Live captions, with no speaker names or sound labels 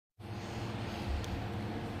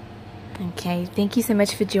Okay, thank you so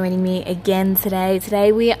much for joining me again today.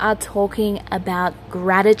 Today we are talking about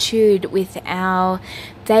gratitude with our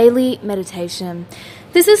daily meditation.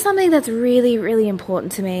 This is something that's really, really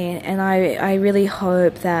important to me, and I really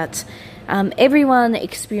hope that everyone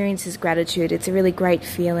experiences gratitude. It's a really great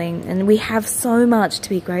feeling, and we have so much to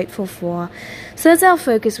be grateful for. So that's our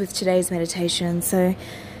focus with today's meditation. So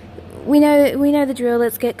we know the drill.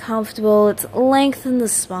 Let's get comfortable. Let's lengthen the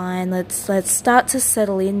spine. Let's start to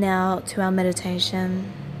settle in now to our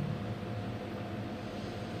meditation.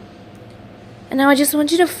 And now I just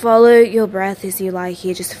want you to follow your breath as you lie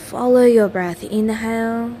here. Just follow your breath.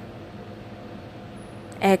 Inhale.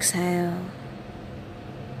 Exhale.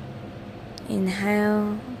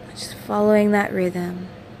 Inhale. Just following that rhythm.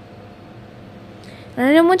 And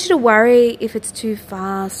I don't want you to worry if it's too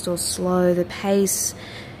fast or slow. The pace,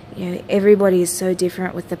 everybody is so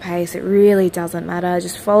different with the pace. It really doesn't matter.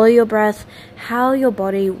 Just follow your breath, how your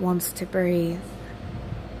body wants to breathe.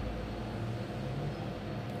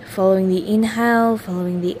 Following the inhale,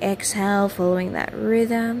 following the exhale, following that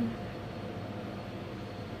rhythm.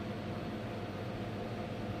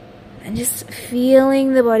 And just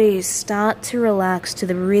feeling the body start to relax to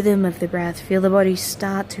the rhythm of the breath. Feel the body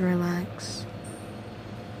start to relax.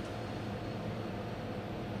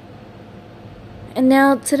 And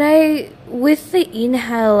now today, with the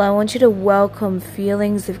inhale, I want you to welcome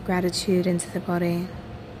feelings of gratitude into the body.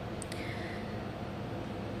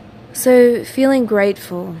 So feeling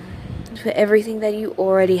grateful for everything that you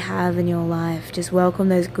already have in your life. Just welcome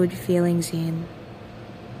those good feelings in.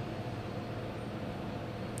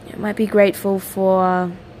 You might be grateful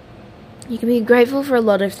for, you can be grateful for a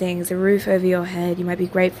lot of things. A roof over your head. You might be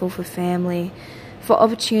grateful for family, for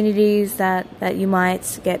opportunities that you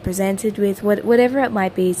might get presented with, whatever it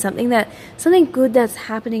might be, something good that's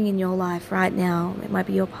happening in your life right now. It might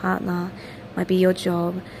be your partner, it might be your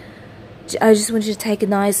job. I just want you to take a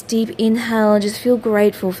nice deep inhale and just feel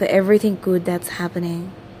grateful for everything good that's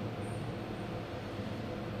happening.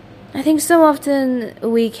 I think so often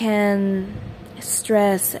we can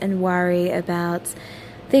stress and worry about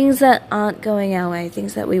things that aren't going our way,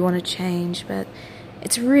 things that we want to change, but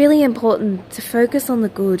it's really important to focus on the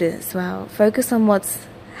good as well. Focus on what's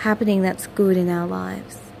happening that's good in our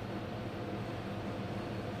lives.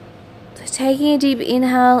 So taking a deep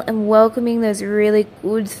inhale and welcoming those really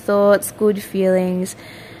good thoughts, good feelings,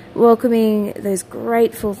 welcoming those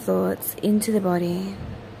grateful thoughts into the body.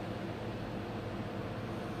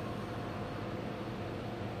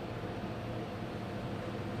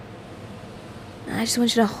 I just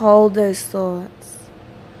want you to hold those thoughts.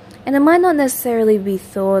 And it might not necessarily be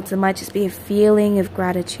thoughts, it might just be a feeling of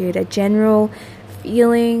gratitude, a general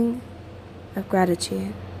feeling of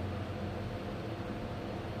gratitude.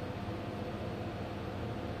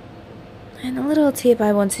 And a little tip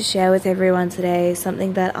I want to share with everyone today,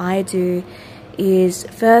 something that I do, is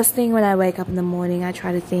first thing when I wake up in the morning, I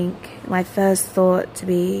try to think my first thought to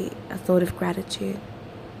be a thought of gratitude.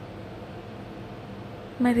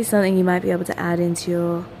 It might be something you might be able to add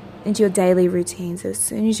into your daily routine. So as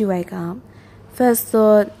soon as you wake up, first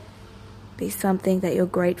thought, be something that you're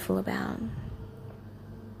grateful about.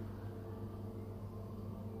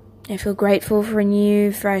 I feel grateful for a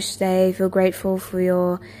new, fresh day. Feel grateful for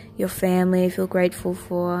your family. Feel grateful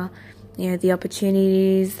for the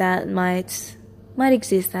opportunities that might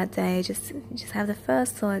exist that day. Just have the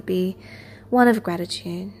first thought be one of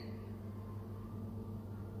gratitude.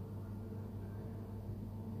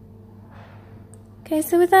 Okay,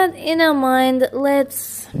 so with that in our mind,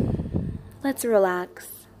 let's relax.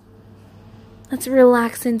 Let's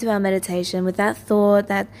relax into our meditation with that thought,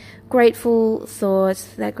 that grateful thought,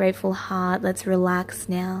 that grateful heart. Let's relax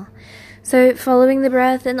now. So following the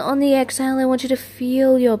breath, and on the exhale, I want you to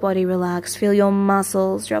feel your body relax. Feel your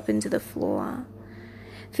muscles drop into the floor.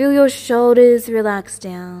 Feel your shoulders relax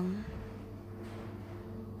down.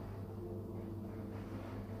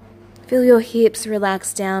 Feel your hips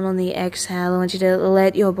relax down on the exhale. I want you to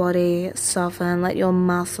let your body soften, let your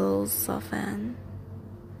muscles soften.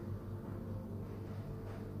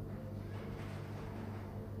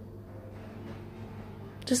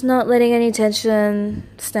 Just not letting any tension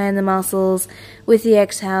stay in the muscles. With the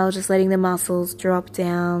exhale, just letting the muscles drop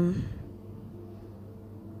down.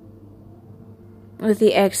 With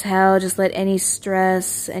the exhale, just let any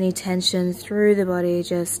stress, any tension through the body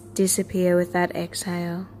just disappear with that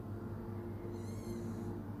exhale.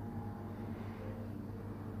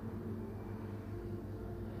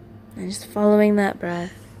 And just following that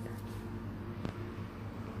breath.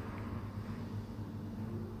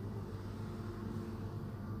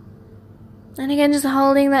 And again, just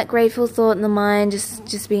holding that grateful thought in the mind,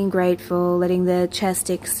 just being grateful, letting the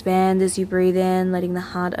chest expand as you breathe in, letting the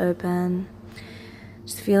heart open.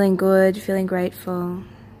 Just feeling good, feeling grateful.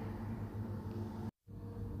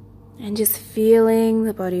 And just feeling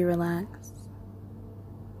the body relax.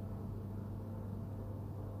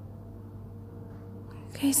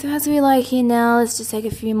 Okay, so as we lie here now, let's just take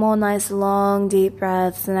a few more nice long deep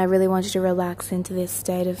breaths, and I really want you to relax into this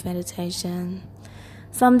state of meditation.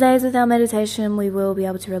 Some days with our meditation we will be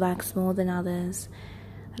able to relax more than others.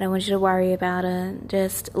 I don't want you to worry about it,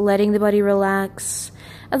 just letting the body relax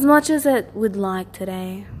as much as it would like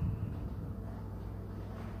today.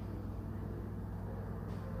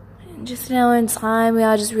 Just now in time, we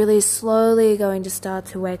are just really slowly going to start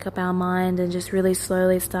to wake up our mind and just really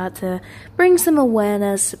slowly start to bring some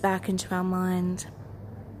awareness back into our mind.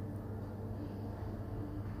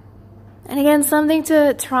 And again, something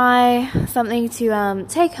to try, something to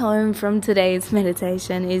take home from today's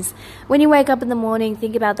meditation is when you wake up in the morning,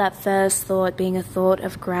 think about that first thought being a thought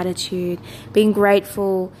of gratitude, being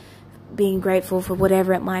grateful for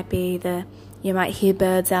whatever it might be. You might hear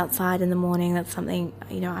birds outside in the morning. That's something,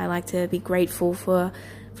 I like to be grateful for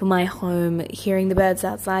my home, hearing the birds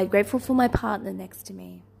outside, grateful for my partner next to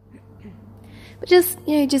me. But just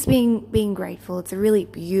being grateful. It's a really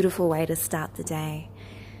beautiful way to start the day.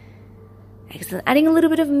 Excellent. Adding a little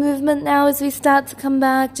bit of movement now as we start to come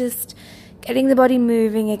back, just getting the body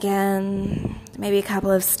moving again. Maybe a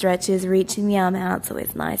couple of stretches, reaching the arm out. It's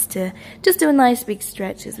always nice to just do a nice big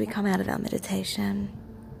stretch as we come out of our meditation.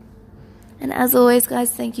 And as always,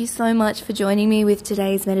 guys, thank you so much for joining me with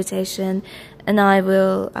today's meditation. And I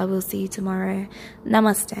will see you tomorrow.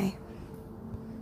 Namaste.